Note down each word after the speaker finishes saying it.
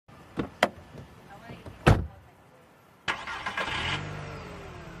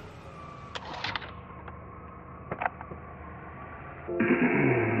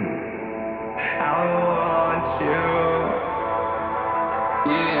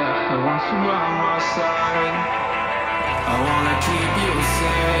want you by my side. I wanna keep you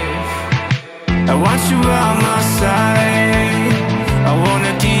safe. I want you by my side. I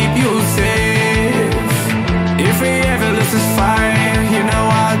wanna keep you safe. If we ever lose this fight, you know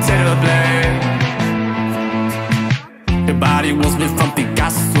I'll take the blame. Your body was made from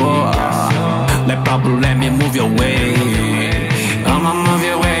Picasso. Like Pablo, let me move your way. I'ma move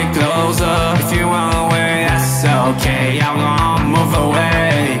your way closer. If you want away, that's okay. I'm gonna move away.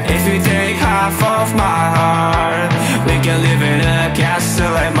 If you take half of my heart, we can live in a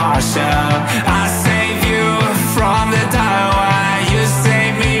castle like Marshall. I save you from the Taiwan, you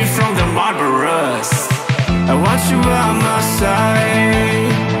save me from the Marlboros. I want you by my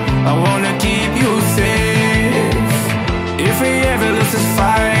side. I wanna keep you safe. If we ever lose this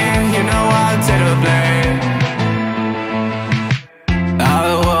fight, you know I'll take the blame. I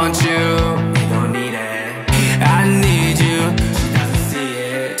want you, you don't need it. I need you, she doesn't see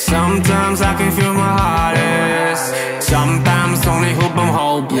it. Sometimes I can feel my hardest. Sometimes only hope I'm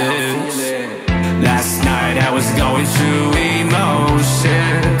hopeless. Last night I was going through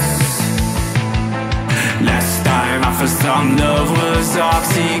emotions. Last time I felt some love was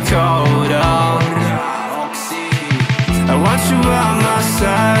oxycodone. I want you by my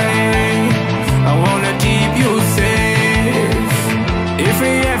side. I wanna keep you safe. If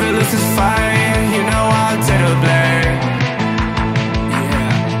we ever lose this fight, you know I'll take the blame.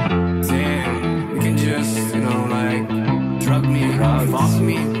 Yeah, damn, you can just, you know, like drug me, fuck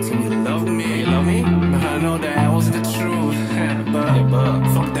me, till you love me. You love me? I know that wasn't the truth, but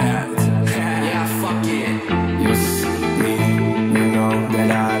fuck that. Yeah, fuck it. You see me, you know that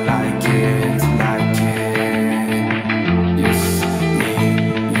I like it, like it. You see me,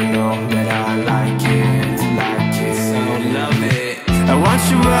 you know that I like it, like it. So love it. I want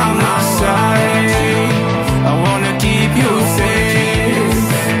you by my side. I wanna keep you safe.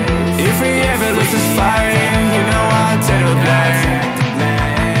 If we ever lose this fight, you know I'll take the blame.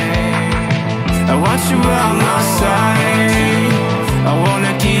 I want you by my side. I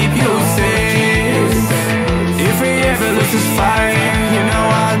wanna keep you safe. If we ever lose this fight, you know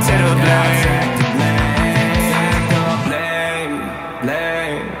I'll take the blame.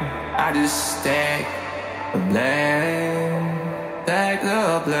 Blame. I just take the blame. Take the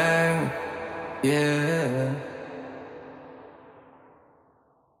blame. Yeah.